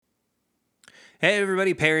Hey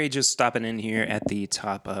everybody, Perry just stopping in here at the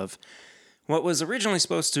top of what was originally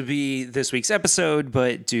supposed to be this week's episode,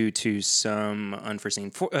 but due to some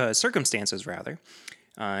unforeseen circumstances,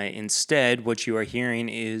 instead, what you are hearing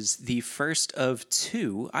is the first of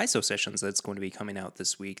two ISO sessions that's going to be coming out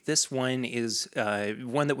this week. This one is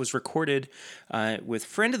one that was recorded with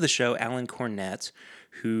friend of the show, Alan Cornett,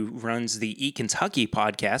 who runs the Eat Kentucky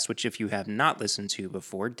podcast, which if you have not listened to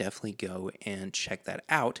before, definitely go and check that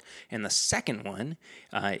out. And the second one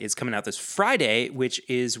is coming out this Friday, which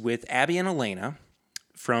is with Abby and Elena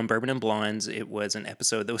from Bourbon and Blondes. It was an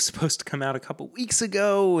episode that was supposed to come out a couple weeks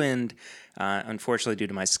ago, and unfortunately, due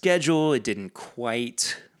to my schedule, it didn't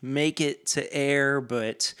quite make it to air,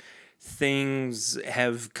 but things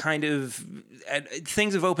have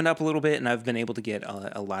opened up a little bit, and I've been able to get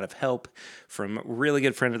a lot of help from a really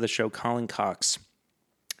good friend of the show, Colin Cox,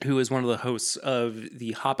 who is one of the hosts of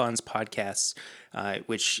the Hop-Ons podcasts,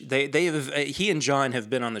 which he and John have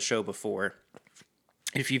been on the show before.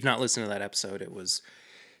 If you've not listened to that episode, it was,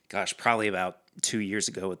 probably about 2 years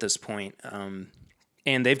ago at this point.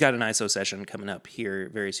 And they've got an ISO session coming up here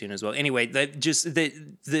very soon as well. Anyway,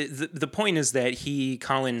 the point is that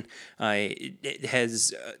Colin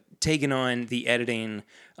has taken on the editing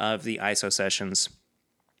of the ISO sessions.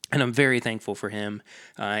 And I'm very thankful for him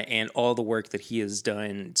and all the work that he has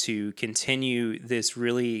done to continue this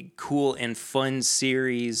really cool and fun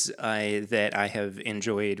series that I have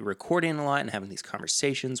enjoyed recording a lot and having these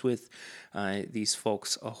conversations with these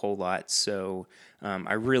folks a whole lot. So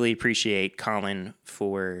I really appreciate Colin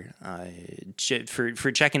for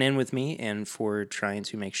checking in with me and for trying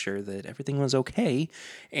to make sure that everything was okay,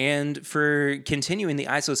 and for continuing the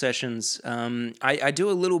ISO sessions. I do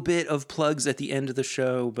a little bit of plugs at the end of the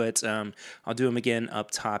show, but I'll do them again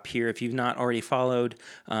up top here. If you've not already followed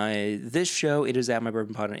this show, it is at My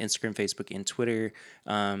Bourbon Pod on Instagram, Facebook, and Twitter.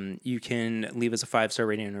 You can leave us a 5-star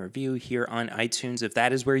rating and a review here on iTunes. If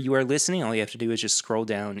that is where you are listening, all you have to do is just scroll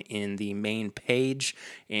down in the main page,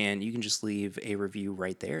 and you can just leave a review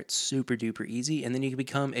right there. It's super duper easy. And then you can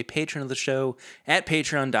become a patron of the show at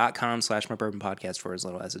patreon.com/mybourbonpodcast for as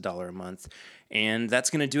little as $1 a month. And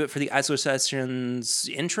that's going to do it for the ISO Sessions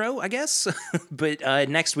intro, I guess. But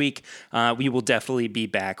next week, we will definitely be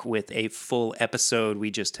back with a full episode.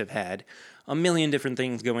 We just have had a million different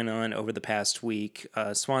things going on over the past week.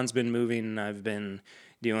 Swan's been moving, and I've been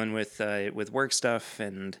dealing with work stuff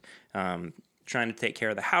and trying to take care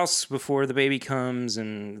of the house before the baby comes,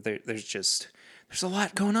 and there's a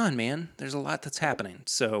lot going on, man. There's a lot that's happening.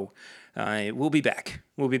 So we'll be back.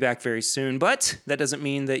 We'll be back very soon, but that doesn't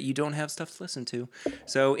mean that you don't have stuff to listen to.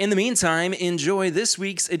 So in the meantime, enjoy this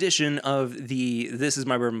week's edition of the This Is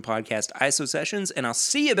My Bourbon Podcast ISO Sessions, and I'll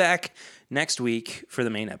see you back next week for the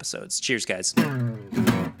main episodes. Cheers, guys.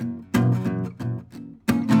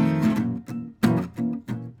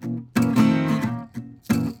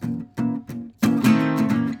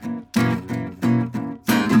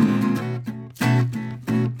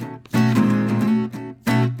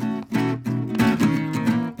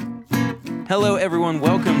 Hello, everyone.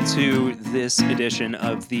 Welcome to this edition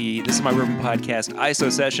of the This Is My Bourbon Podcast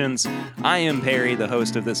ISO Sessions. I am Perry, the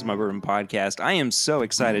host of This Is My Bourbon Podcast. I am so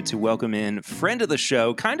excited to welcome in friend of the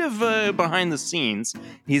show, kind of behind the scenes.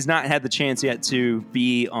 He's not had the chance yet to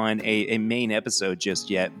be on a main episode just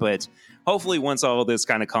yet, but hopefully once all of this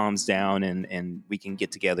kind of calms down and we can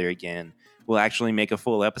get together again, we'll actually make a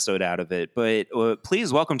full episode out of it. But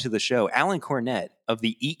please welcome to the show, Alan Cornett of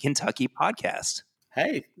the Eat Kentucky podcast.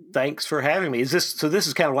 Hey, thanks for having me. This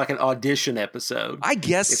is kind of like an audition episode? I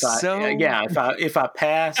guess so. Yeah, if I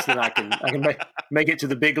pass, then I can make it to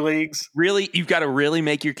the big leagues. Really, you've got to really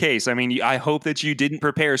make your case. I mean, I hope that you didn't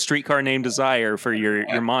prepare Streetcar Named Desire for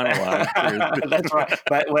your monologue. That's right.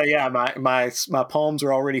 But my palms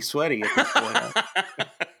are already sweaty at this point.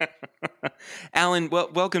 Alan,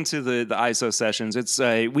 welcome to the ISO sessions. It's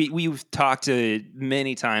we've talked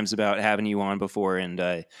many times about having you on before, and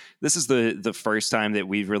this is the first time that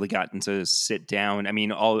we've really gotten to sit down. I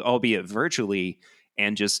mean, albeit virtually,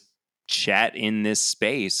 and just chat in this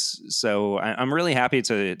space. So I'm really happy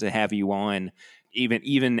to have you on,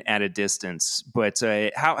 even at a distance. But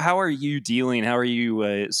how are you dealing? How are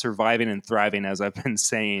you surviving and thriving, as I've been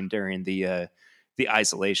saying, during the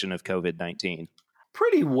isolation of COVID-19?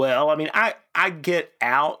 Pretty well. I mean, I get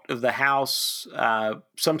out of the house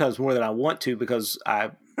sometimes more than I want to, because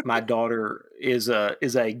my daughter is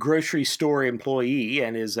a grocery store employee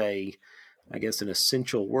and is an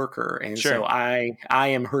essential worker, and Sure. So I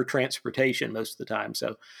am her transportation most of the time.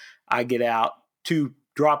 So I get out to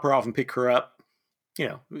drop her off and pick her up.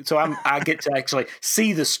 So I get to actually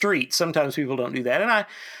see the streets. Sometimes people don't do that, and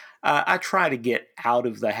I try to get out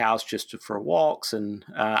of the house just for walks, and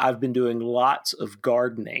I've been doing lots of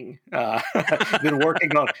gardening. Been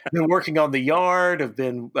working on the yard. I've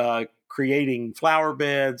been creating flower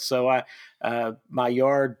beds. So my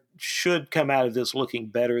yard should come out of this looking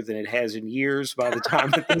better than it has in years by the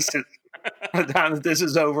time that this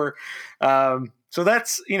is over. So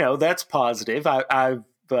that's positive. I've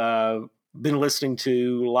been listening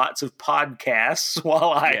to lots of podcasts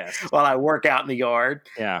while I work out in the yard,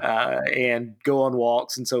 and go on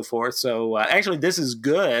walks and so forth. So actually, this is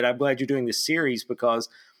good. I'm glad you're doing this series, because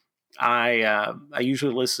I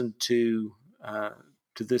usually listen to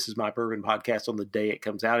This Is My Bourbon podcast on the day it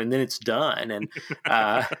comes out, and then it's done, and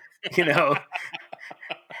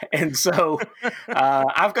and so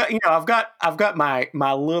I've got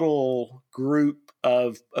my little group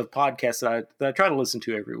of podcasts that I try to listen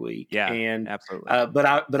to every week. Yeah, and absolutely.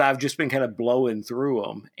 But I've just been kind of blowing through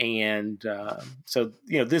them, and so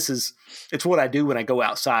it's what I do when I go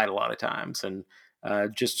outside a lot of times, and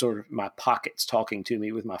just sort of my pockets talking to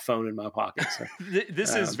me with my phone in my pocket. So,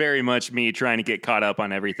 this is very much me trying to get caught up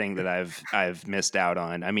on everything that I've missed out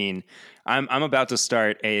on. I mean, I'm about to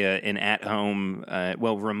start an at-home,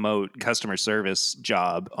 remote customer service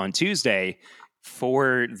job on Tuesday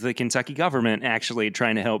for the Kentucky government, actually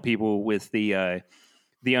trying to help people with the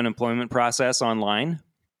unemployment process online.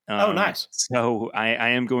 Oh, nice. So I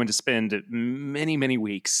am going to spend many, many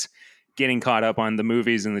weeks getting caught up on the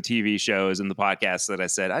movies and the TV shows and the podcasts that I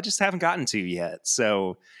said I just haven't gotten to yet.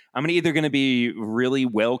 So I'm either going to be really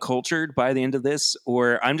well cultured by the end of this,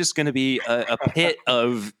 or I'm just going to be a pit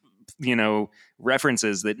of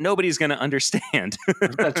references that nobody's going to understand.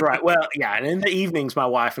 That's right. Well, yeah, and in the evenings, my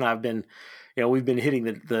wife and I have been, we've been hitting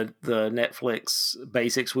the Netflix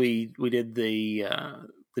basics. We did the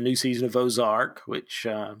new season of Ozark, which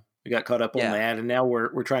we got caught up on that, and now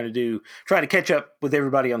we're trying to catch up with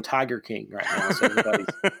everybody on Tiger King right now. So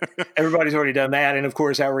everybody's already done that, and of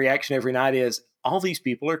course, our reaction every night is all these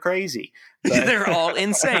people are crazy. But they're all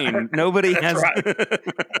insane. Nobody has. Right.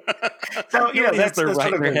 So that's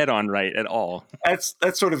their head on right at all. That's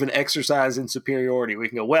sort of an exercise in superiority. We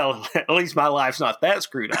can go, well, at least my life's not that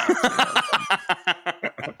screwed up.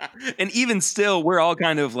 And even still, we're all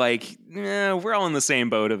kind of like, we're all in the same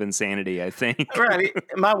boat of insanity, I think. Right.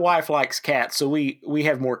 My wife likes cats, so we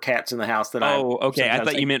have more cats in the house than okay. I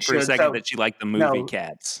thought you meant for a second that she liked the movie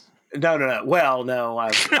Cats. No. Well, no,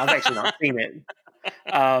 I've actually not seen it.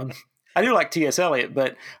 I do like T.S. Eliot,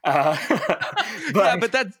 but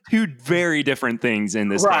but that's two very different things in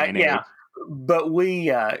this day and age. Yeah. But we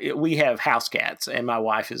have house cats, and my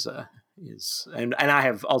wife and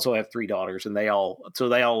I also have 3 daughters, and they all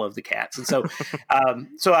love the cats. And so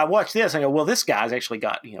so I watched this and I go, well, this guy's actually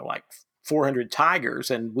got like 400 tigers,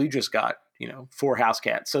 and we just got 4 house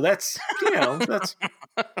cats. So that's that's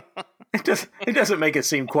it doesn't make it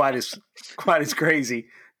seem quite as crazy.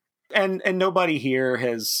 And nobody here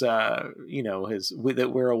has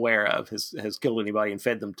that we're aware of has killed anybody and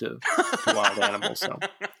fed them to wild animals. So.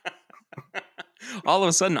 All of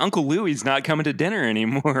a sudden, Uncle Louie's not coming to dinner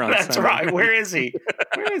anymore. That's Sunday. Right. Where is he?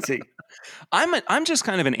 I'm just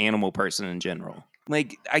kind of an animal person in general.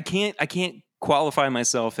 Like I can't qualify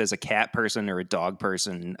myself as a cat person or a dog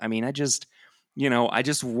person. I mean, I just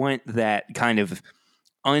want that kind of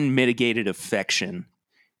unmitigated affection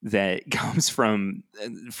that comes from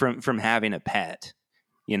having a pet,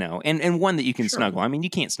 and one that you can snuggle. I mean, you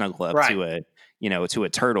can't snuggle up to a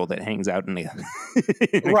turtle that hangs out in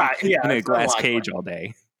a glass cage all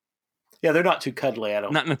day. Yeah, they're not too cuddly.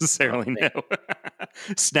 Not necessarily. No.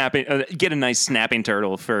 Snapping. Get a nice snapping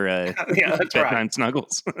turtle for bedtime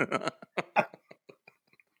snuggles.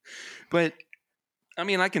 But I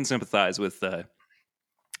mean, I can sympathize with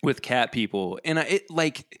cat people, and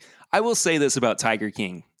I will say this about Tiger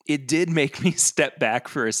King. It did make me step back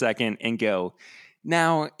for a second and go,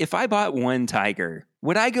 now, if I bought one tiger,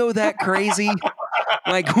 would I go that crazy?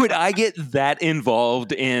 Would I get that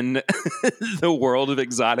involved in the world of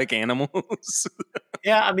exotic animals?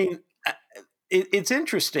 Yeah, I mean, it's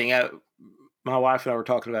interesting. My wife and I were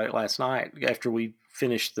talking about it last night after we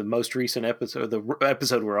finished the most recent episode, the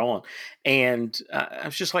episode we're on. And I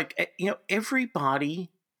was just like, everybody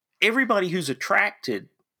who's attracted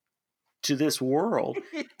to this world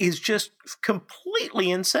is just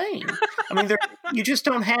completely insane. I mean, you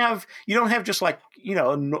don't have just like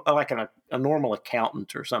a normal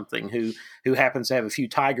accountant or something who happens to have a few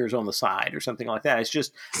tigers on the side or something like that. It's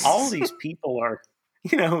just all these people are,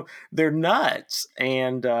 they're nuts.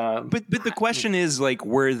 And but the question is,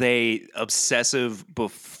 were they obsessive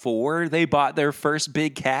before they bought their first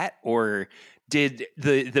big cat, or did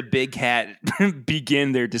the big cat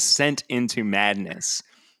begin their descent into madness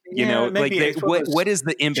You know, like maybe it's one of those what is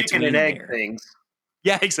the in chicken and between egg there? things.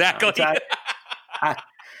 Yeah, exactly. I, I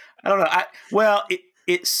don't know. Well,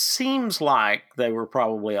 it seems like they were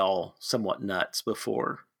probably all somewhat nuts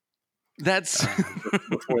That's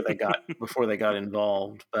before they got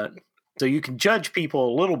involved. But so you can judge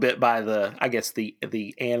people a little bit by I guess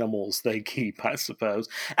the animals they keep, I suppose.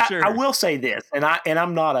 I sure. will say this, and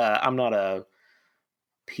I'm not a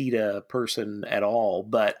PETA person at all,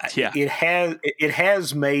 but Yeah. it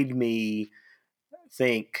has made me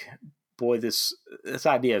think, boy, this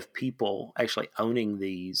idea of people actually owning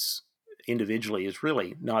these individually is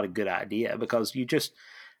really not a good idea, because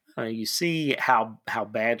you see how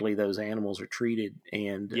badly those animals are treated,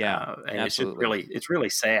 Yeah, and absolutely. it's really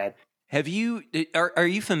sad. Are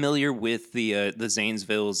you familiar with the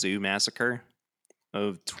Zanesville Zoo massacre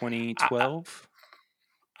of I, 2012?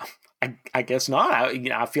 I guess not.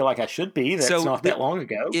 I feel like I should be. That's So not that long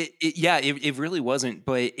ago. it really wasn't,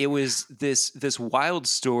 but it was this wild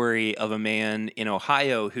story of a man in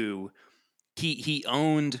Ohio who he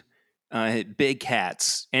owned big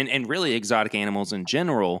cats and really exotic animals in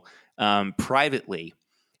general, privately,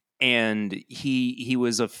 and he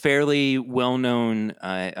was a fairly well known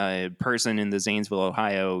person in the Zanesville,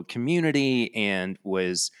 Ohio community, and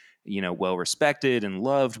was well respected and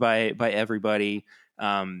loved by everybody.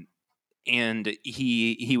 And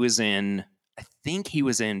he was in, I think he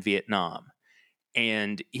was in Vietnam,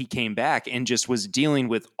 and he came back and just was dealing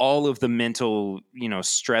with all of the mental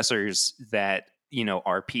stressors that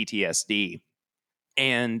are PTSD.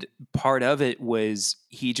 And part of it was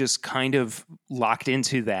he just kind of locked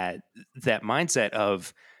into that mindset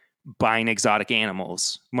of buying exotic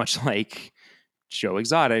animals, much like Joe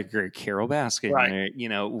Exotic or Carol Baskin, Right.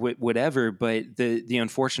 or whatever. But the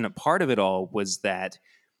unfortunate part of it all was that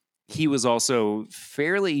he was also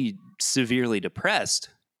fairly severely depressed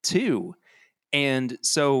too. And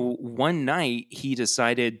so one night he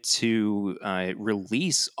decided to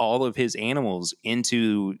release all of his animals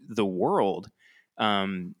into the world,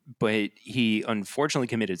 but he unfortunately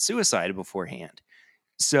committed suicide beforehand.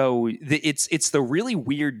 So it's the really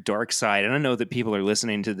weird dark side, and I know that people are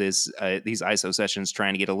listening to these ISO sessions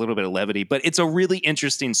trying to get a little bit of levity, but it's a really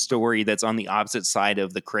interesting story that's on the opposite side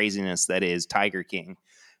of the craziness that is Tiger King.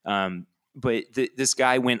 But this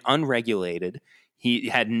guy went unregulated. He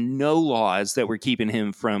had no laws that were keeping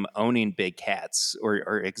him from owning big cats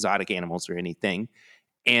or exotic animals or anything.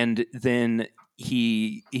 And then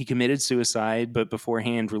he committed suicide, but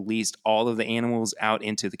beforehand released all of the animals out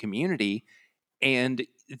into the community, and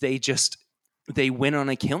they went on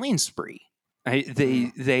a killing spree.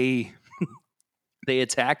 They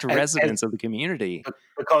attacked residents of the community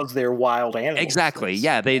because they're wild animals. exactly.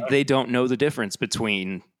 Yeah, they don't know the difference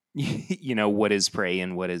between what is prey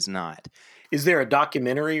and what is not. Is there a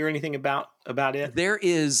documentary or anything about it? There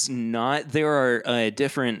is not. There are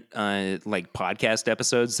different like podcast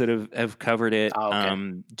episodes that have covered it. Oh,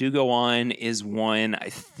 okay. Do Go On is one. I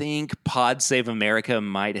think Pod Save America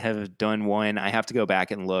might have done one. I have to go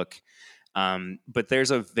back and look. But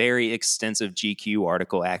there's a very extensive GQ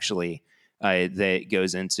article actually that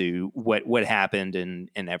goes into what happened and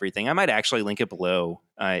everything. I might actually link it below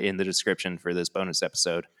in the description for this bonus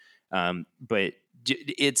episode. But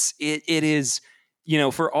it is,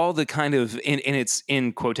 for all the kind of, and it's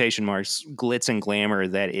in quotation marks, glitz and glamour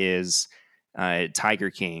that is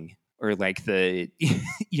Tiger King, or like the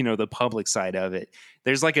the public side of it.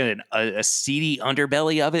 There's like a seedy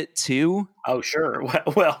underbelly of it too. Oh, sure.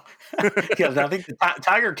 Well, because I think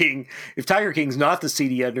Tiger King, if Tiger King's not the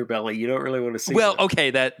seedy underbelly, you don't really want to see. Well,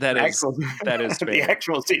 okay, that is actual, that is fair. The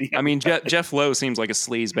actual seedy. I mean, Jeff Lowe seems like a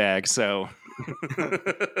sleaze bag, so.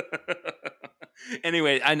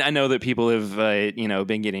 Anyway, I know that people have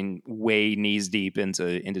been getting way knees deep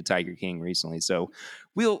into Tiger King recently, so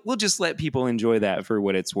we'll just let people enjoy that for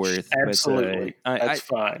what it's worth. Absolutely, but, that's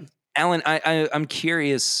fine. Alan, I'm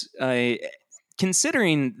curious.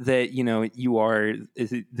 Considering that you are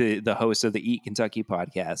the host of the Eat Kentucky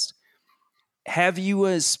podcast, have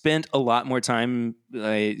you spent a lot more time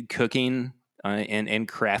cooking and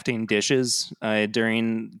crafting dishes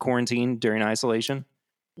during quarantine, during isolation?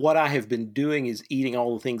 What I have been doing is eating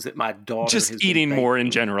all the things that my daughter just eating more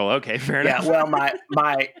in general. Okay, fair enough. Yeah,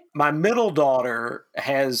 well, my middle daughter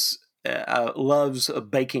loves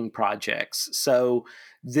baking projects, so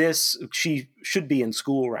she should be in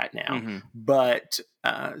school right now, Mm-hmm. but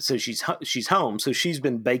so she's home, so she's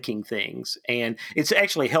been baking things, and it's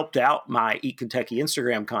actually helped out my Eat Kentucky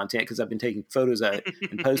Instagram content because I've been taking photos of it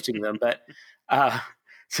and posting them. But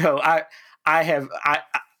so I have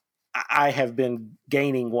been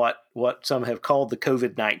gaining what some have called the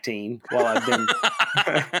COVID-19 while I've been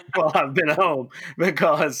while I've been home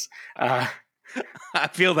because I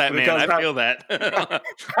feel that, man. I feel that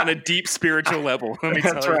on a deep spiritual level. Let me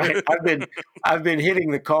that's tell right. you. I've been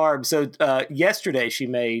hitting the carbs. So yesterday she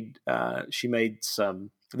made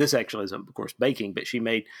some. This actually isn't, of course, baking, but she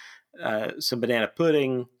made some banana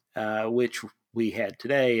pudding, which we had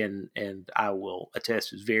today, and I will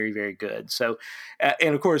attest is very, very good. So,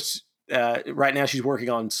 and of course, right now she's working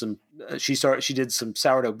on some. She did some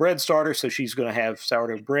sourdough bread starter, so she's going to have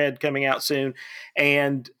sourdough bread coming out soon.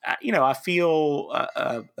 And I feel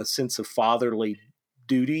a sense of fatherly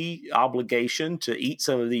duty, obligation to eat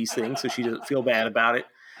some of these things, so she doesn't feel bad about it.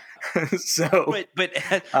 So, but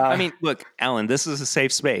I mean, look, Alan, this is a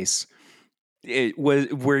safe space.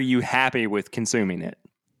 Were you happy with consuming it?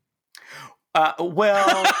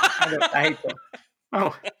 well, I hate to.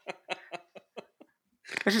 Oh,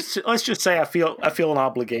 let's just say I feel an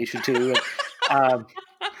obligation to.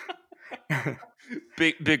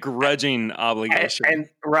 Begrudging obligation, and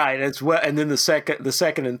right as well. And then the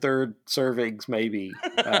second and third servings maybe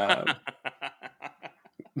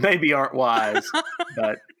aren't wise,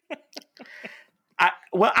 but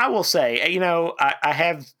I will say, I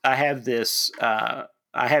have this. I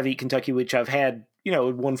have Eat Kentucky, which I've had,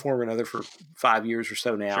 in one form or another for 5 years or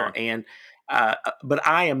so now, sure. and but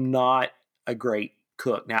I am not a great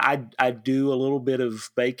cook. Now, I do a little bit of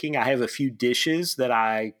baking. I have a few dishes that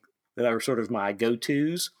are sort of my go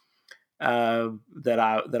tos that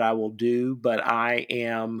I will do, but I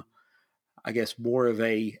am, I guess, more of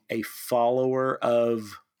a follower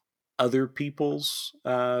of other people's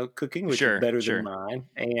cooking, which is better than mine.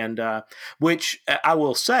 And which I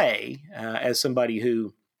will say, as somebody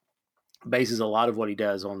who bases a lot of what he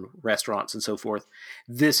does on restaurants and so forth,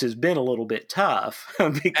 this has been a little bit tough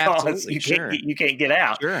because you can't get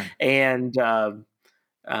out. Sure. And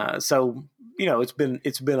so it's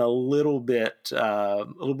been a little bit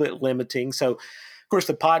limiting. So of course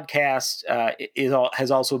the podcast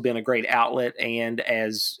has also been a great outlet, and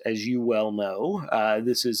as you well know,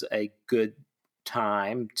 this is a good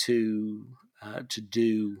time to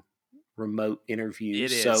do remote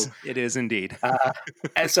interviews. It is indeed.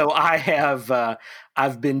 And so I've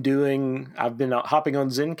been hopping on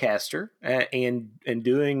Zencastr and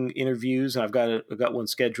doing interviews, and I've got one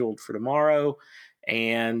scheduled for tomorrow,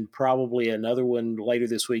 and probably another one later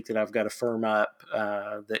this week that I've got to firm up,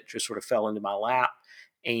 that just sort of fell into my lap.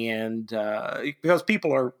 And because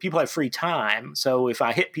people have free time, so if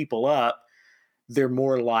I hit people up, they're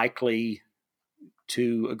more likely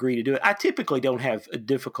to agree to do it. I typically don't have a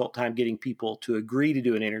difficult time getting people to agree to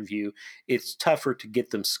do an interview. It's tougher to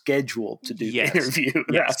get them scheduled to do the interview.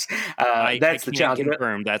 Yes. That's the challenge.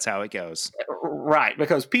 Confirm that's how it goes. Right,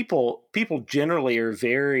 because people generally are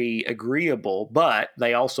very agreeable, but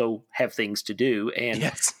they also have things to do,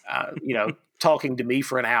 and talking to me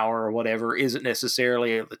for an hour or whatever isn't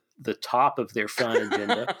necessarily at the top of their fun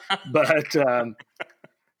agenda.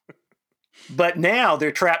 But now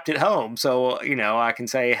they're trapped at home, so I can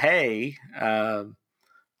say, "Hey,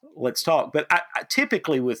 let's talk." But I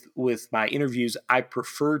typically with my interviews, I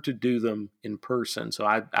prefer to do them in person. So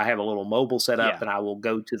I have a little mobile set up, and I will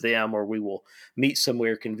go to them, or we will meet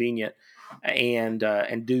somewhere convenient and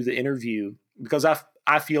do the interview, because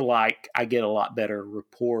I feel like I get a lot better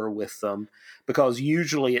rapport with them, because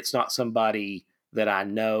usually it's not somebody that I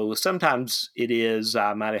know. Sometimes it is.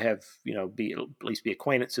 I might have be at least be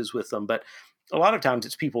acquaintances with them, but a lot of times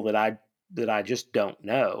it's people that I just don't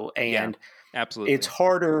know, and absolutely, it's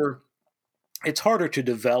harder to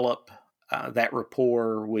develop that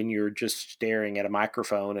rapport when you're just staring at a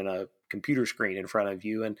microphone and a computer screen in front of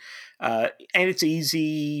you, and it's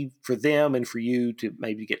easy for them and for you to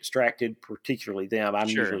maybe get distracted, particularly them. I'm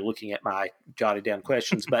usually looking at my jotted down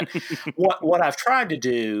questions, but what I've tried to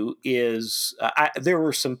do is there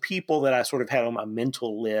were some people that I sort of had on my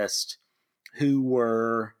mental list who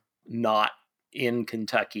were not in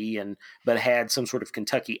Kentucky but had some sort of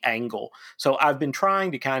Kentucky angle. So I've been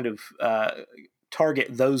trying to kind of target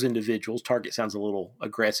those individuals. Target sounds a little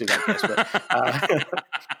aggressive, I guess, but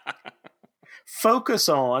focus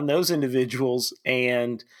on those individuals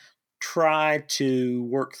and try to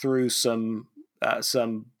work through some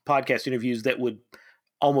podcast interviews that would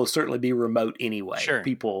almost certainly be remote anyway.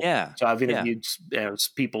 People. Yeah. So I've interviewed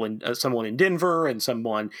people someone in Denver, and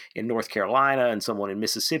someone in North Carolina, and someone in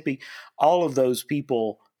Mississippi. All of those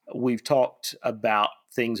people, we've talked about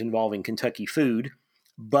things involving Kentucky food,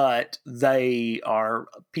 but they are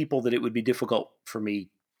people that it would be difficult for me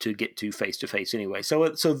to get to face anyway.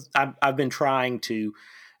 So I've been trying to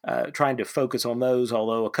trying to focus on those.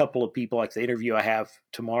 Although a couple of people, like the interview I have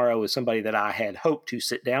tomorrow, is somebody that I had hoped to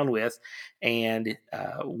sit down with, and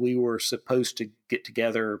we were supposed to get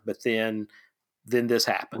together, but then this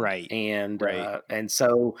happened, Right. and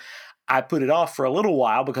so I put it off for a little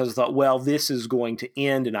while because I thought, well, this is going to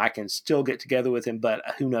end, and I can still get together with him, but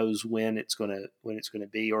who knows when it's going to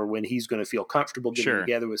be, or when he's going to feel comfortable getting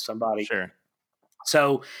together with somebody. Sure.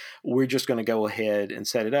 So we're just going to go ahead and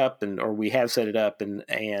set it up, or we have set it up, and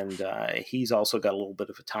he's also got a little bit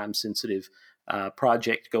of a time sensitive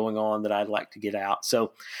project going on that I'd like to get out.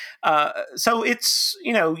 So it's,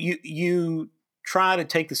 you try to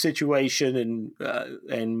take the situation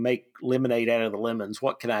and make lemonade out of the lemons.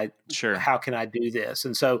 What can I? Sure. How can I do this?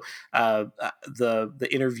 And so the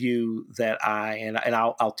interview that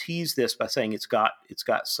I'll tease this by saying it's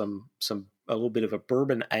got some a little bit of a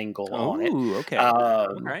bourbon angle on it. Okay.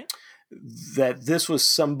 All right. That this was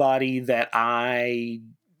somebody that I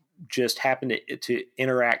just happened to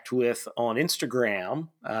interact with on Instagram,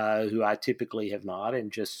 who I typically have not,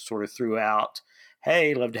 and just sort of threw out,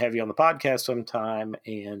 "Hey, love to have you on the podcast sometime."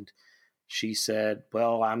 And she said,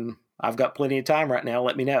 "Well, I've got plenty of time right now.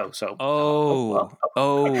 Let me know." So,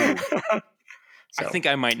 I think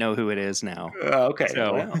I might know who it is now. Okay.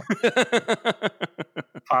 So. Well,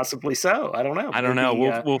 possibly so. I don't know. I don't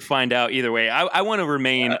know. We'll find out either way. I want to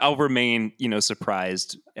remain. I'll remain,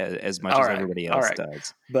 surprised as much as everybody else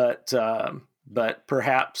does. But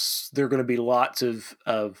perhaps there are going to be lots of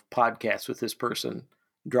podcasts with this person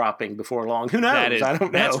dropping before long. Who knows? I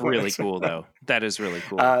don't know. That's really cool, though. That is really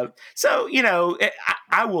cool. So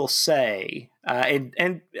I will say,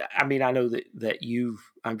 and I mean, I know that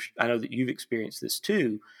I know that you've experienced this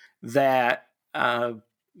too. That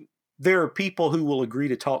there are people who will agree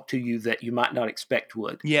to talk to you that you might not expect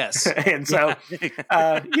would. Yes. And so,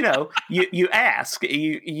 you ask,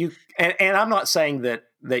 and I'm not saying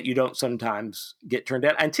that you don't sometimes get turned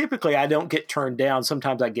down. And typically I don't get turned down.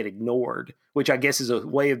 Sometimes I get ignored, which I guess is a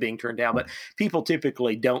way of being turned down, but people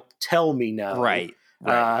typically don't tell me no. Right.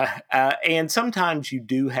 And sometimes you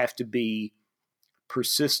do have to be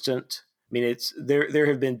persistent. I mean, there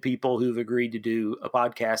have been people who've agreed to do a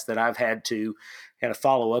podcast that I've had to kind of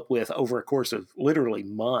follow up with over a course of literally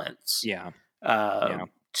months.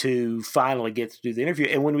 To finally get to do the interview.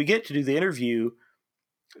 And when we get to do the interview,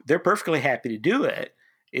 they're perfectly happy to do it.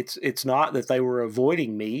 It's not that they were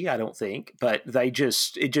avoiding me, I don't think, but it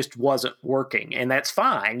just wasn't working, and that's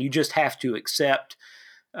fine. You just have to accept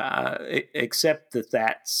that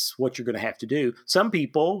that's what you're going to have to do. Some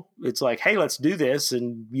people, it's like, hey, let's do this,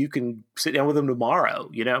 and you can sit down with them tomorrow,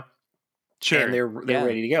 Sure. And they're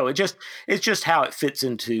ready to go. It's just how it fits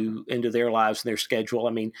into their lives and their schedule. I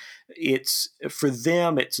mean, it's for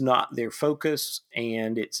them, it's not their focus,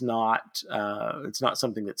 and it's not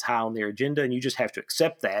something that's high on their agenda. And you just have to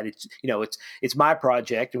accept that. It's my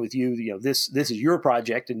project, and with you, this is your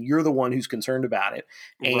project, and you're the one who's concerned about it.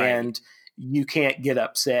 And you can't get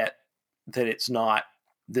upset that it's not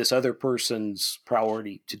this other person's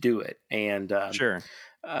priority to do it. And sure.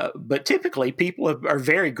 But typically people are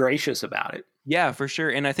very gracious about it. Yeah, for sure.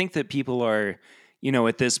 And I think that people are,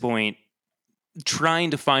 at this point,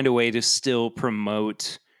 trying to find a way to still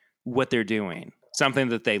promote what they're doing, something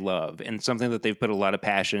that they love and something that they've put a lot of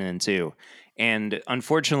passion into. And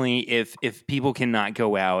unfortunately, if people cannot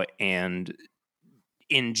go out and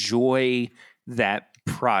enjoy that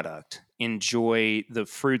product, enjoy the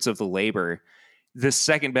fruits of the labor, the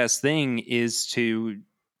second best thing is to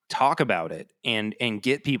talk about it and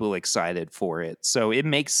get people excited for it. So it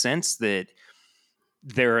makes sense that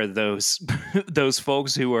there are those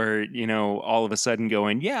folks who are, all of a sudden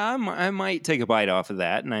going, yeah, I might take a bite off of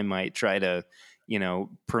that, and I might try to,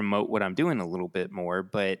 promote what I'm doing a little bit more.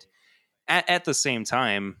 But at the same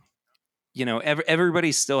time,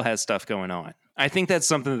 everybody still has stuff going on. I think that's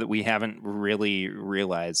something that we haven't really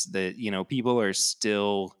realized, that, people are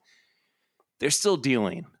they're still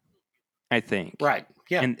dealing, I think. Right.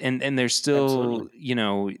 Yeah. And there's still,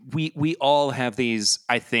 absolutely. We all have these,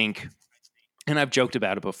 I think, and I've joked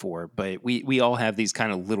about it before, but we all have these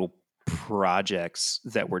kind of little projects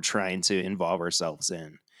that we're trying to involve ourselves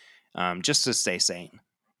in, just to stay sane.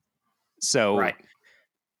 So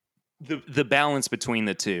the balance between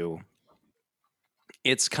the two,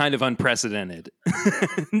 it's kind of unprecedented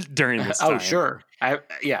during this time. Oh, sure.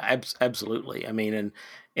 Absolutely. I mean,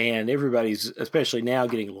 and everybody's, especially now,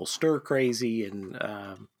 getting a little stir crazy, and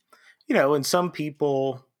and some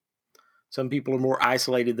people are more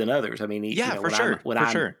isolated than others. I mean, for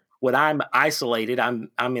sure. when I'm isolated, I'm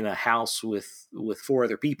in a house with four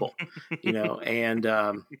other people, and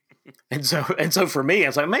so for me, I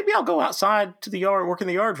was like, maybe I'll go outside to the yard, work in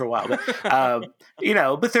the yard for a while. But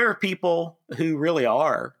but there are people who really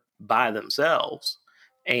are by themselves,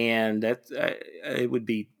 and that it would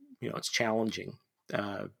be, it's challenging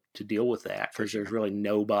to deal with that because there's really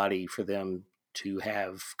nobody for them to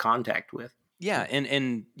have contact with. Yeah,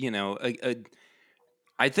 and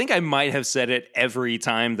I think I might have said it every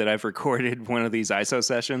time that I've recorded one of these ISO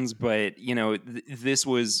sessions, but this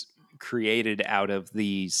was created out of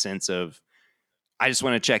the sense of I just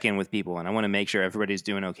want to check in with people and I want to make sure everybody's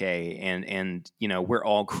doing okay, and we're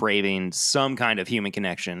all craving some kind of human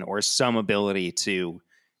connection or some ability to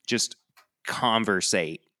just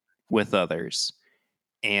conversate with others,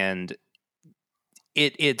 and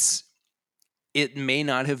it may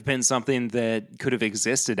not have been something that could have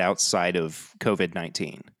existed outside of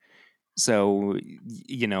COVID-19. So,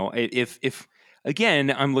 if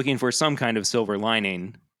again, I'm looking for some kind of silver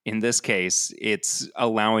lining, in this case, it's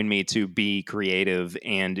allowing me to be creative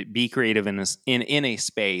and be creative in a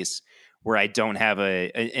space where I don't have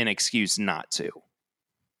an excuse not to.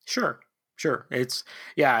 Sure. It's,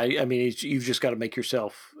 yeah, I mean, you've just got to make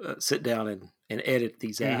yourself sit down and edit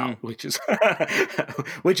these out, which is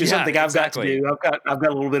something I've got to do. I've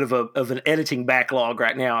got a little bit of an editing backlog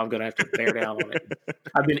right now. I'm going to have to bear down on it.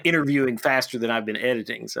 I've been interviewing faster than I've been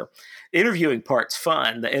editing, so the interviewing part's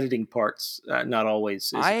fun. The editing part's not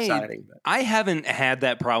always as exciting. But. I haven't had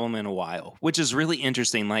that problem in a while, which is really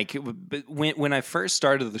interesting. Like when I first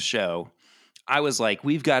started the show, I was like,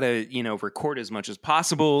 we've got to, record as much as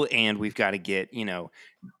possible, and we've got to get,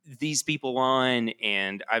 these people on,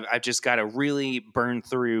 and I've just got to really burn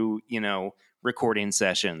through, recording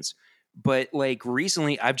sessions. But like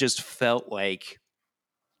recently, I've just felt like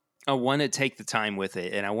I want to take the time with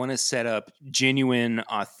it, and I want to set up genuine,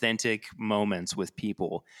 authentic moments with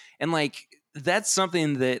people. And like, that's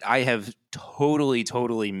something that I have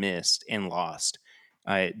totally missed and lost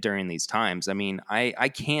during these times. I mean, I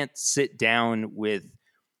can't sit down with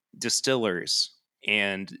distillers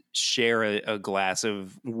and share a glass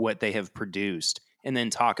of what they have produced and then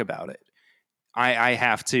talk about it. I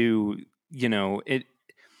have to,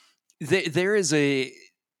 there is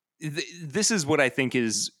this is what I think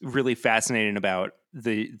is really fascinating about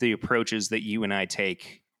the approaches that you and I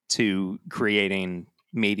take to creating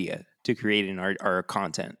media, to creating our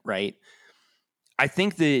content, right? I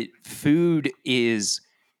think that food is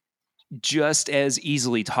just as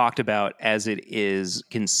easily talked about as it is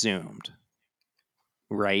consumed,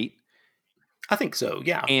 right? I think so,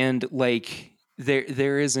 yeah. And like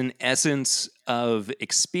there is an essence of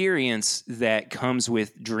experience that comes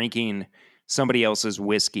with drinking somebody else's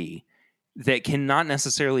whiskey that cannot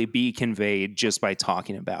necessarily be conveyed just by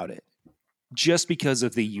talking about it, just because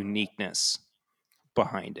of the uniqueness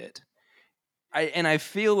behind it. I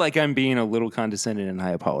feel like I'm being a little condescending, and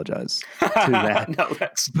I apologize to that.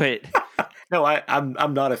 No,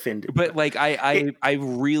 I'm not offended. But like I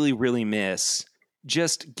really miss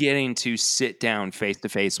just getting to sit down face to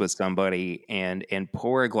face with somebody and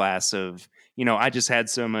pour a glass of, I just had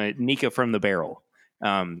some Nika from the barrel.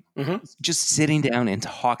 Just sitting down and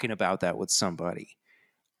talking about that with somebody.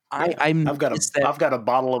 Yeah, I've got a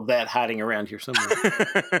bottle of that hiding around here somewhere.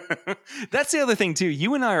 That's the other thing too.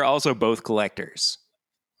 You and I are also both collectors.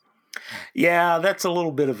 Yeah, that's a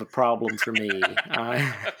little bit of a problem for me.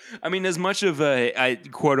 I mean, as much of a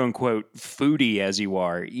quote unquote foodie as you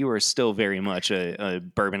are still very much a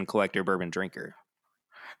bourbon collector, bourbon drinker.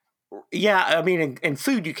 Yeah, I mean, and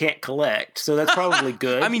food you can't collect, so that's probably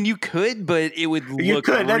good. I mean, you could, but it would look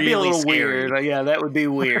That'd really be a little scary. Weird. Yeah, that would be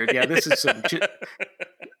weird. Yeah, this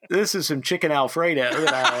is some chicken Alfredo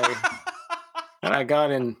that I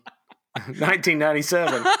got in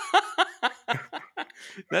 1997.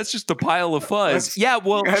 That's just a pile of fuzz. Yeah,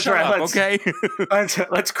 well, that's shut right. up, okay?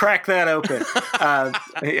 let's crack that open.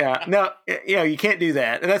 Yeah, no, you can't do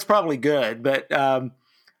that. That's probably good, but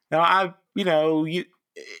now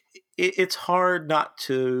it's hard not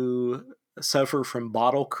to suffer from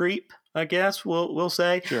bottle creep, I guess we'll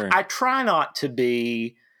say. Sure. I try not to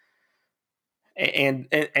be, and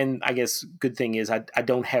I guess good thing is I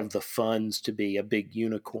don't have the funds to be a big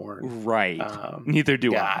unicorn. Right. Neither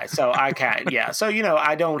do I. So I can't. Yeah. So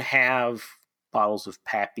I don't have bottles of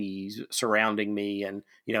Pappy surrounding me, and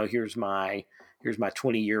here's my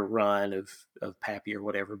 20-year run of Pappy or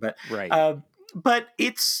whatever. But right. But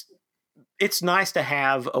it's nice to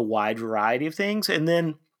have a wide variety of things. And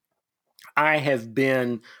then I have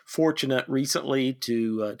been fortunate recently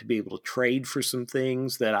to be able to trade for some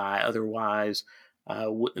things that I otherwise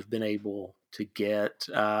wouldn't have been able to get.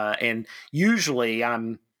 And usually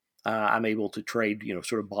I'm I'm able to trade,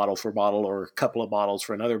 sort of bottle for bottle or a couple of bottles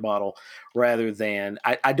for another bottle, rather than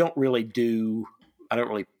I don't really,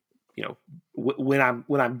 when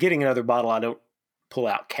I'm getting another bottle, I don't pull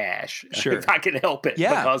out cash Sure. if I can help it,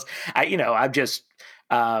 Yeah. because I'm just,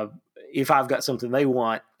 if I've got something they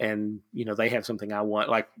want and, they have something I want.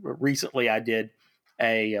 Like recently I did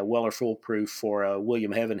a Weller Foolproof for a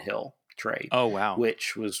William Heavenhill trade. Oh, wow.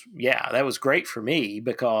 Which was, that was great for me,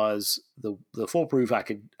 because the Foolproof I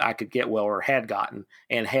could get Weller had gotten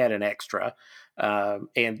and had an extra.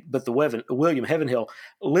 But the William Heavenhill,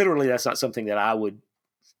 literally, that's not something that I would,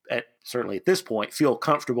 certainly at this point, feel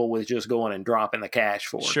comfortable with just going and dropping the cash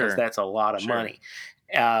for, because Sure. that's a lot of Sure. money.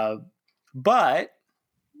 But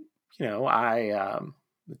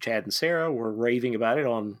Chad and Sarah were raving about it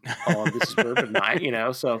on This Is Bourbon Night,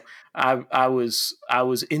 so I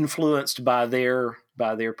was influenced by their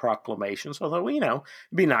proclamation. So I thought, it'd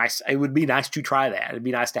be nice. It would be nice to try that. It'd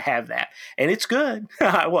be nice to have that, and it's good.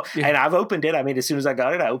 Well, Yeah. and I've opened it. I mean, as soon as I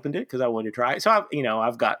got it, I opened it because I wanted to try it. So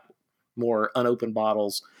I've got more unopened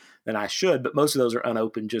bottles than I should, but most of those are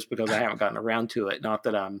unopened just because I haven't gotten around to it. Not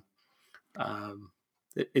that I'm.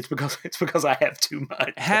 It's because I have too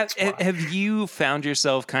much. Have you found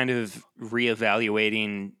yourself kind of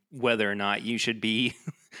reevaluating whether or not you should be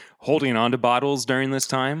holding on to bottles during this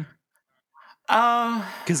time?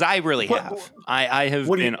 Because I really have. I have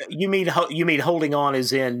What been. you mean? You mean holding on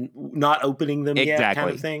as in not opening them yet, kind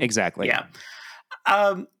of thing? Exactly. Yeah.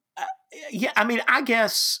 Yeah. I mean, I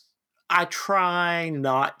guess I try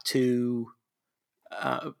not to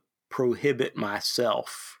prohibit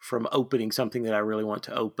myself from opening something that I really want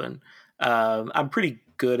to open. I'm pretty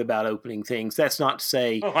good about opening things. That's not to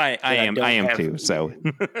say I am too. So,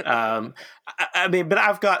 I mean, but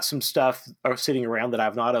I've got some stuff sitting around that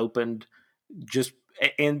I've not opened.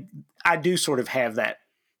 And I do sort of have that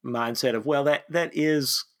mindset of, well, that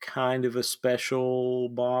is kind of a special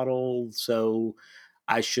bottle, so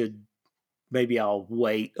maybe I'll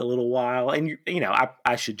wait a little while, and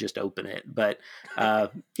I should just open it. But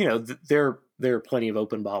there are plenty of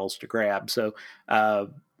open bottles to grab. So I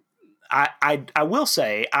will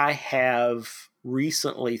say I have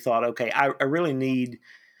recently thought, okay, I really need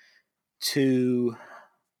to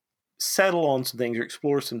settle on some things or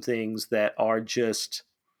explore some things that are just,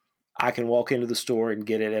 I can walk into the store and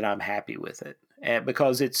get it and I'm happy with it. And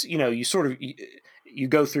because it's, you sort of, you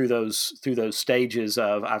go through those stages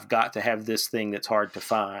of, I've got to have this thing that's hard to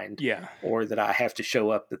find, yeah. or that I have to show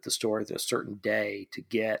up at the store at a certain day to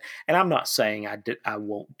get. And I'm not saying I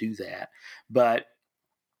won't do that, but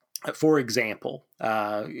for example,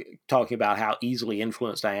 talking about how easily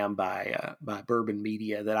influenced I am by bourbon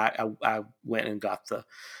media, that I went and got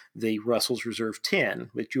the Russell's Reserve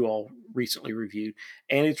 10, which you all recently reviewed,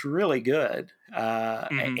 and it's really good.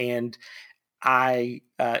 And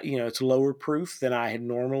it's lower proof than I had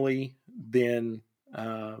normally been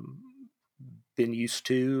used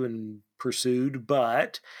to and pursued,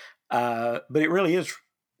 but it really is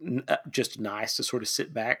just nice to sort of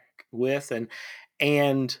sit back with,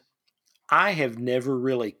 and I have never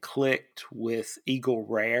really clicked with Eagle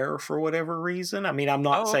Rare for whatever reason. I mean, I'm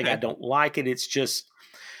not saying I don't like it. It's just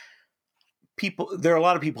there are a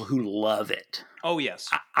lot of people who love it. Oh, yes.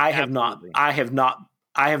 I have not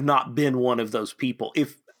been one of those people.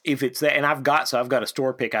 If it's that, and I've got a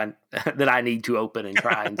store pick that I need to open and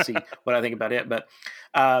try and see what I think about it. But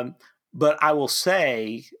I will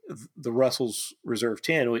say the Russell's Reserve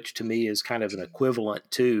 10, which to me is kind of an equivalent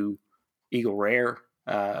to Eagle Rare,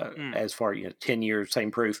 as far 10 years,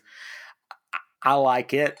 same proof. I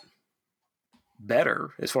like it better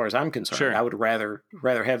as far as I'm concerned. Sure. I would rather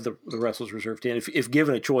have the Russell's Reserve 10. If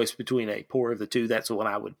given a choice between a pour of the two, that's the one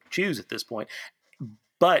I would choose at this point.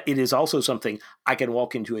 But it is also something I can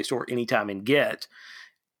walk into a store anytime and get.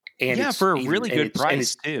 And for a really good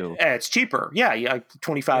price too. It's cheaper. Yeah,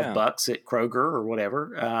 $25 at Kroger or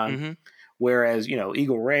whatever. Whereas,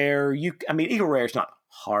 Eagle Rare, Eagle Rare is not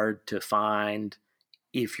hard to find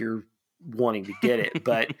if you're wanting to get it,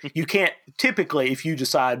 but you can't typically, if you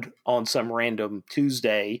decide on some random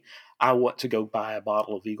Tuesday, I want to go buy a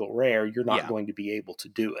bottle of Eagle Rare, you're not going to be able to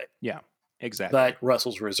do it. Yeah, exactly. But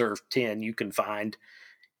Russell's Reserve 10, you can find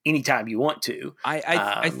anytime you want to.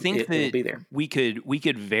 I think that be there. we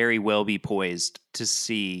could very well be poised to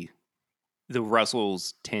see the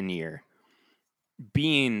Russell's 10-year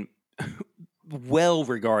being well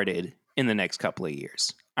regarded in the next couple of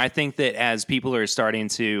years. I think that as people are starting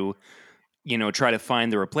to, try to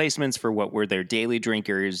find the replacements for what were their daily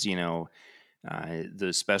drinkers, the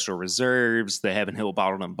special reserves, the Heaven Hill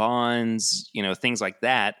bottled and bonds, things like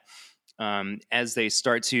that. as they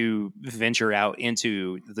start to venture out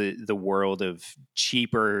into the world of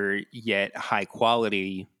cheaper yet high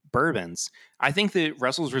quality bourbons. I think that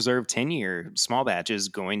Russell's Reserve 10-year small batch is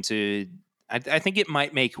going to, I think it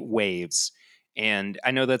might make waves. And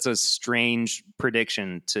I know that's a strange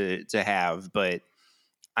prediction to have, but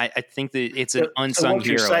I think that it's an So unsung what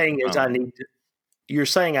you're hero at saying the is moment. you're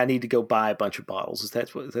saying I need to go buy a bunch of bottles. Is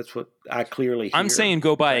that's what I clearly hear? I'm saying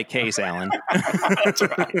go buy a case, Alan. That's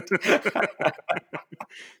right.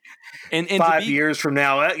 and to 5 years from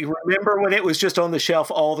now, you remember when it was just on the shelf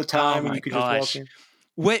all the oh time and my you could just walk gosh. in?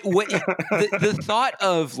 The thought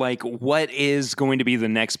of like what is going to be the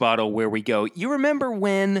next bottle where we go, you remember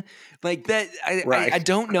when like that I Right.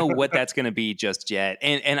 don't know what that's going to be just yet,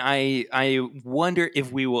 and I wonder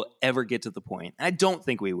if we will ever get to the point. I don't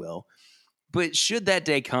think we will, but should that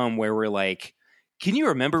day come where we're like, can you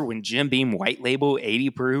remember when Jim Beam White Label 80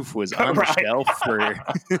 proof was on the Right. shelf for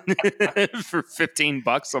for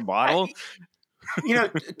 $15 a bottle? You know,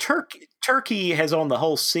 Turkey has on the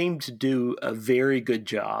whole seemed to do a very good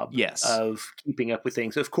job Yes. of keeping up with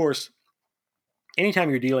things. Of course, anytime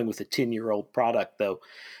you're dealing with a 10-year-old product, though,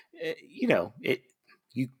 you know,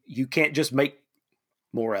 you can't just make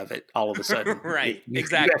more of it all of a sudden. Right.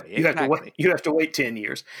 Exactly. You have to wait. Exactly. You have to wait 10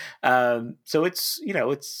 years. So it's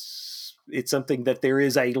it's something that there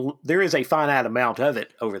is a finite amount of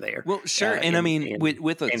it over there. Well, sure, and I mean, In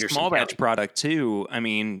with a Anderson small batch County. product too, I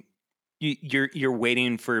mean, you're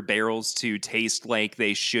waiting for barrels to taste like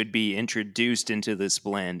they should be introduced into this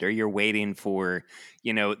blend, or you're waiting for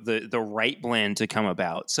the right blend to come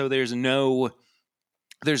about. So there's no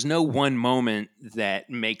one moment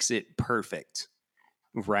that makes it perfect,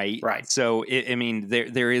 right? Right. So I mean,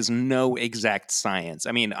 there is no exact science.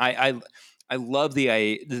 I mean, I love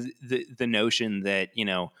the notion that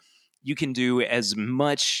you can do as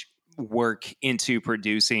much work into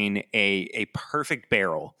producing a perfect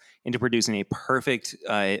barrel, into producing a perfect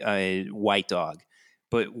white dog,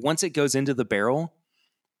 but once it goes into the barrel,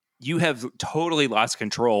 you have totally lost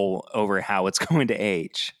control over how it's going to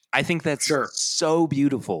age. I think that's Sure. so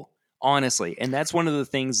beautiful, honestly, and that's one of the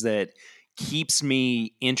things that keeps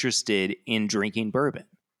me interested in drinking bourbon.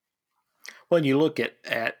 When you look at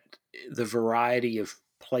the variety of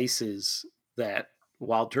places that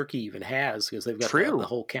Wild Turkey even has, because they've got the True.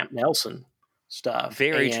 whole Camp Nelson stuff,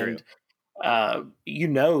 Very true. and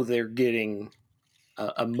they're getting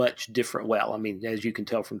a much different. Well, I mean, as you can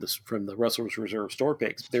tell from the Russell's Reserve store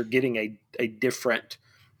picks, they're getting a different,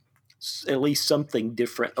 at least something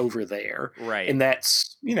different over there, Right. and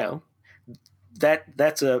that's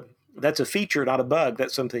that's a feature, not a bug.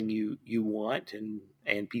 That's something you want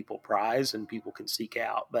and people prize and people can seek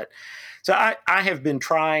out. But so I have been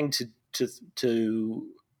trying to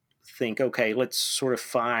think, okay, let's sort of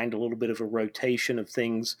find a little bit of a rotation of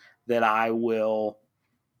things that I will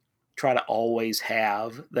try to always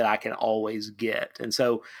have, that I can always get. And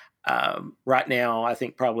so right now, I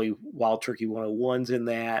think probably Wild Turkey 101's in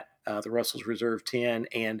that, the Russell's Reserve 10,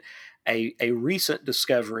 and a recent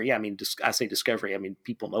discovery. I mean, I say discovery, I mean,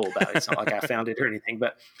 people know about it. It's not like I found it or anything,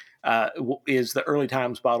 but is the Early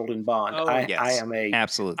Times Bottled in Bond. Oh, yes.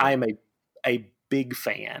 Absolutely. I am a big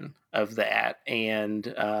fan of that, and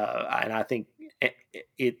I think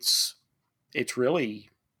it's really,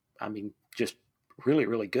 I mean, just really,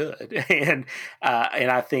 really good, and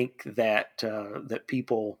I think that that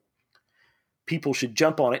people should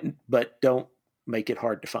jump on it, but don't make it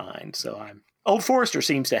hard to find. So Old Forester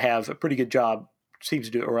seems to have a pretty good job. Seems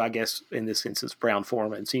to do, or I guess in this instance, Brown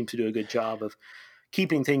Forman seems to do a good job of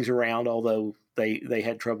keeping things around. Although they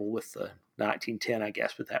had trouble with the 1910, I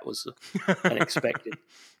guess, but that was unexpected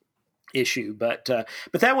issue. But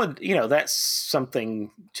that would, that's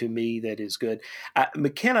something to me that is good.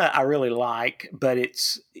 McKenna I really like, but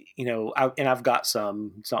it's, and I've got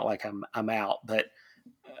some. It's not like I'm out, but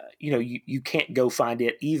you can't go find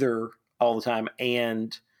it either all the time,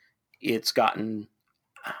 and it's gotten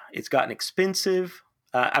expensive.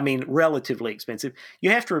 I mean, relatively expensive.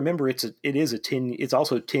 You have to remember it's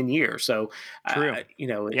also 10 years. So, True.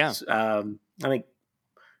 it's, I think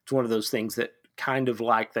it's one of those things that kind of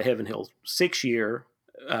like the Heaven Hill 6-year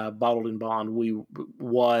bottled in bond,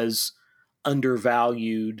 was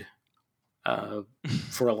undervalued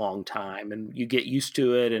for a long time, and you get used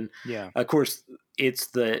to it. And of course, it's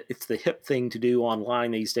the hip thing to do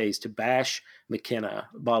online these days to bash McKenna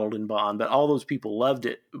bottled in bond, but all those people loved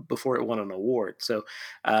it before it won an award. So,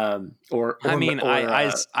 I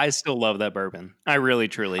still love that bourbon. I really,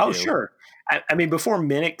 truly do. Oh, sure. I mean, before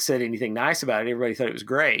Minnick said anything nice about it, everybody thought it was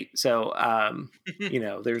great. So,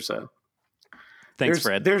 Thanks,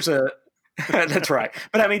 Fred. There's a, that's right.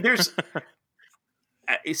 But I mean,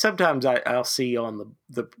 sometimes I'll see on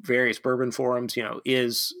the various bourbon forums,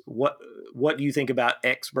 is what do you think about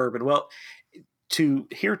X bourbon? Well, to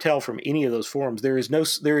hear tell from any of those forums, there is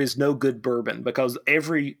no good bourbon, because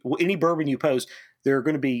any bourbon you post, there are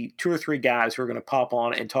going to be 2 or 3 guys who are going to pop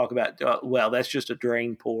on and talk about, well, that's just a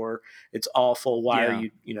drain pour. It's awful. Why are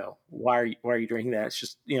you drinking that? It's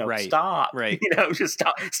just, Right. Stop, right. Just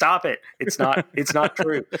stop it. It's not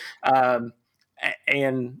true.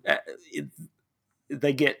 And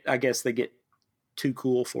they get too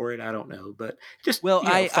cool for it. I don't know, but just,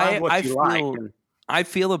 find what you like. I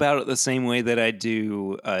feel about it the same way that I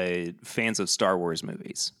do fans of Star Wars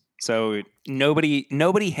movies. So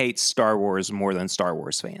nobody hates Star Wars more than Star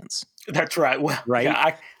Wars fans. That's right. Well, right.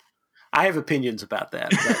 Yeah, I have opinions about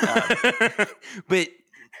that. But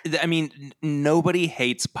I mean, nobody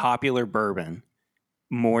hates popular bourbon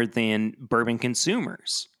more than bourbon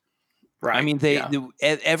consumers. Right. I mean,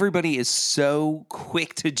 everybody is so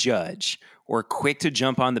quick to judge or quick to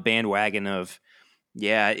jump on the bandwagon of,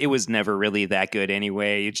 yeah, it was never really that good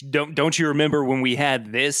anyway. Don't you remember when we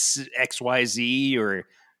had this XYZ, or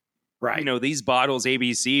right. These bottles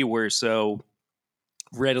ABC were so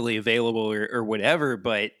readily available or whatever,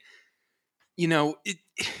 but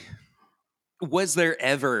was there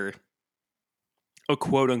ever a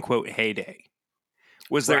quote unquote heyday?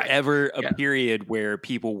 Was there ever a period where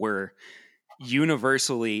people were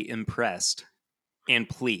universally impressed and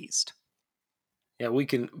pleased? Yeah, we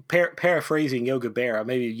can paraphrasing Yoga Bear,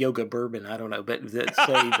 maybe Yoga Bourbon. I don't know, but that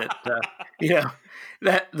say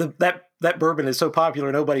that that bourbon is so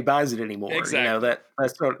popular nobody buys it anymore. Exactly.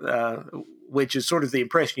 That's sort of, which is sort of the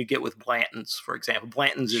impression you get with Blanton's, for example.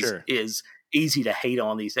 Blanton's is easy to hate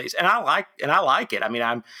on these days, and I like it. I mean,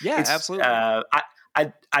 absolutely.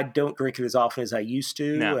 I don't drink it as often as I used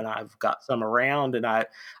to, and I've got some around, and I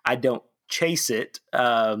don't chase it.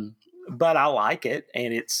 But I like it,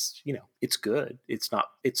 and it's it's good. It's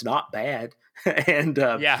not bad, and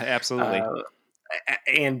absolutely.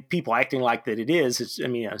 And people acting like that it is. It's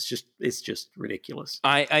just ridiculous.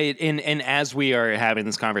 And as we are having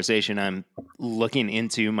this conversation, I'm looking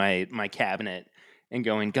into my cabinet and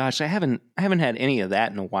going, gosh, I haven't had any of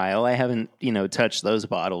that in a while. I haven't touched those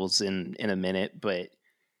bottles in a minute, but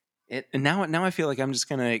now I feel like I'm just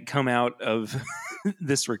gonna come out of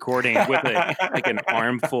this recording with an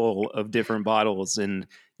armful of different bottles, and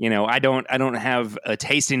I don't have a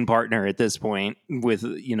tasting partner at this point with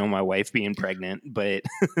my wife being pregnant, but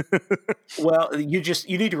well, you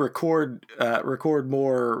need to record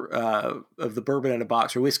more of the Bourbon in a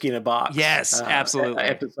Box or Whiskey in a Box. Yes, absolutely.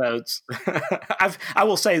 Episodes. I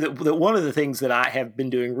will say that one of the things that I have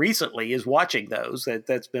been doing recently is watching those.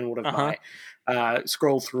 That's been one of my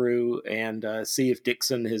scroll through and see if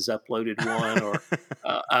Dixon has uploaded one, or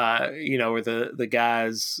or the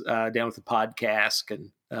guys down with the podcast,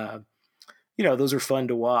 and those are fun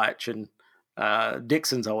to watch. And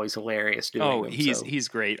Dixon's always hilarious doing them. He's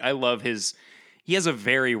great. I love he has a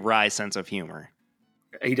very wry sense of humor.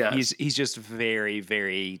 He does. He's just very,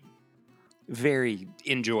 very, very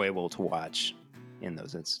enjoyable to watch in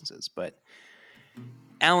those instances. But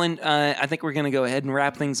Alan, I think we're going to go ahead and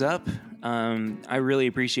wrap things up. I really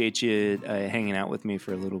appreciate you hanging out with me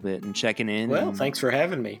for a little bit and checking in. Well, thanks for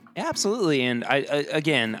having me. Absolutely. And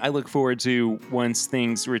I look forward to, once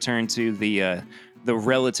things return to the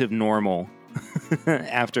relative normal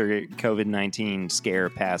after COVID-19 scare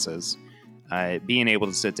passes, being able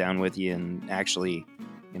to sit down with you and actually,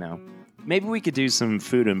 maybe we could do some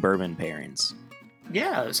food and bourbon pairings.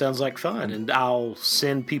 Yeah, it sounds like fun. And I'll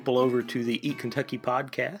send people over to the Eat Kentucky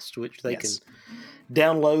podcast, which they can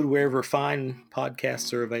download wherever fine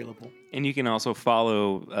podcasts are available. And you can also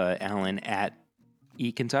follow Alan at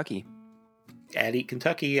Eat Kentucky. At Eat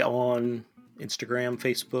Kentucky on Instagram,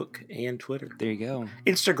 Facebook, and Twitter. There you go.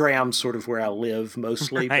 Instagram's sort of where I live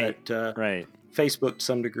mostly, right. But right. Facebook to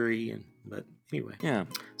some degree. But anyway. Yeah.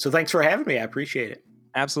 So thanks for having me. I appreciate it.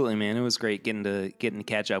 Absolutely, man. It was great getting to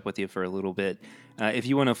catch up with you for a little bit. If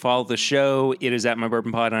you want to follow the show, it is at My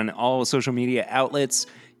Bourbon Pod on all social media outlets.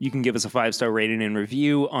 You can give us a 5-star rating and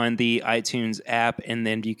review on the iTunes app, and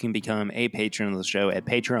then you can become a patron of the show at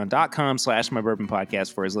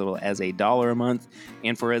patreon.com/mybourbonpodcast for as little as $1 a month.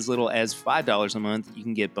 And for as little as $5 a month, you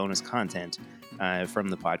can get bonus content from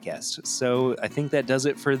the podcast. So I think that does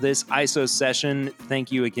it for this ISO session.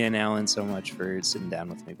 Thank you again, Alan, so much for sitting down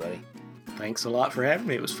with me, buddy. Thanks a lot for having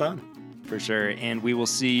me. It was fun. For sure. And we will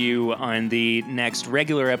see you on the next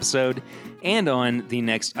regular episode and on the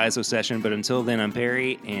next ISO session. But until then, I'm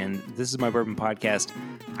Perry, and this is My Bourbon Podcast,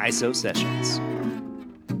 ISO Sessions.